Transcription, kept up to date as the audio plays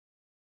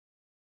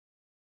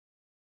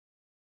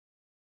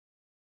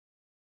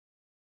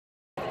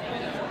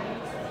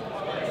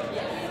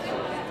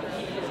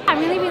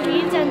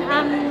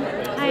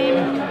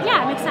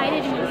I'm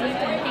excited and relieved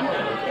and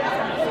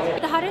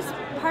thankful. The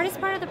hardest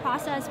part of the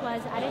process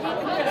was editing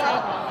because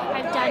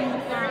I've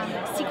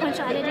done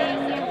sequential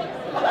editing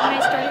when I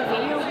started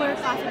video work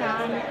off and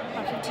on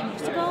about 15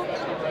 years ago.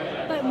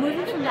 But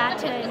moving from that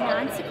to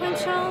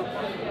non-sequential,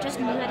 just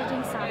new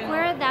editing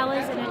software, that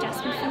was an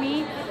adjustment for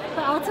me.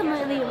 But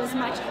ultimately, it was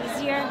much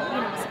easier,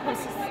 as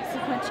opposed to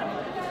sequential.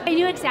 I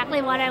knew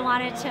exactly what I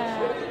wanted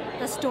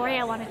the story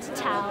I wanted to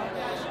tell,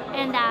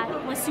 and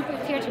that was super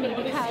clear to me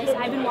because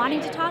I've been wanting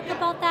to talk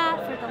about that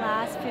for the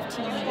last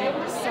 15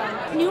 years. So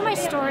I knew my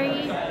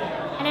story,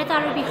 and I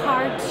thought it would be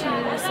hard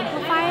to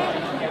simplify it.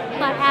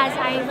 But as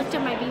I looked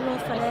at my B-roll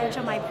footage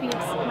or my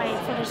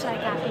footage that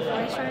I got before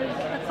I started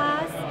the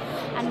class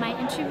and my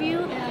interview,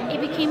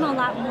 it became a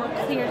lot more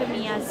clear to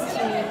me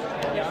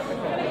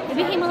it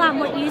became a lot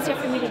more easier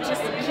for me to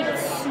just keep it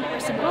super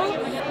simple.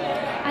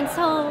 And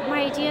so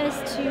my idea is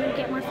to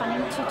get more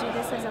funding to do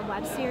this as a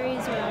web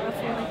series or a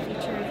full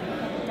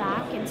feature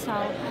doc. And so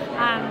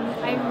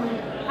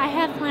I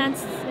have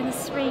plans in the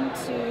spring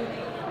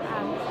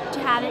to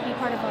have it be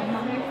part of a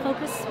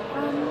Hmong-focused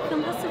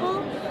film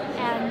festival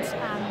and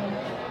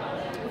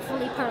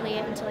fully parlay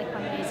it into like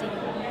fundraising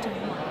and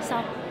doing more.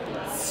 So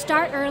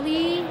start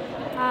early,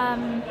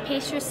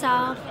 pace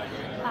yourself.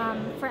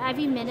 For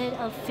every minute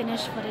of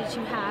finished footage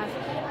you have,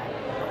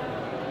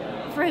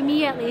 for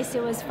me at least,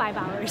 it was 5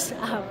 hours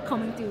of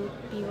combing through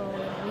B-roll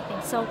and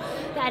everything. So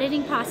the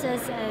editing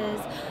process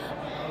is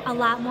a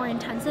lot more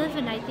intensive,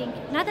 and I think,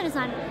 not that it's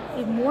not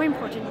more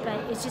important, but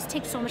it just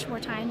takes so much more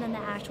time than the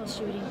actual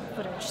shooting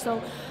footage.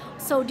 So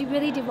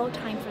really devote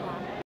time for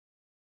that.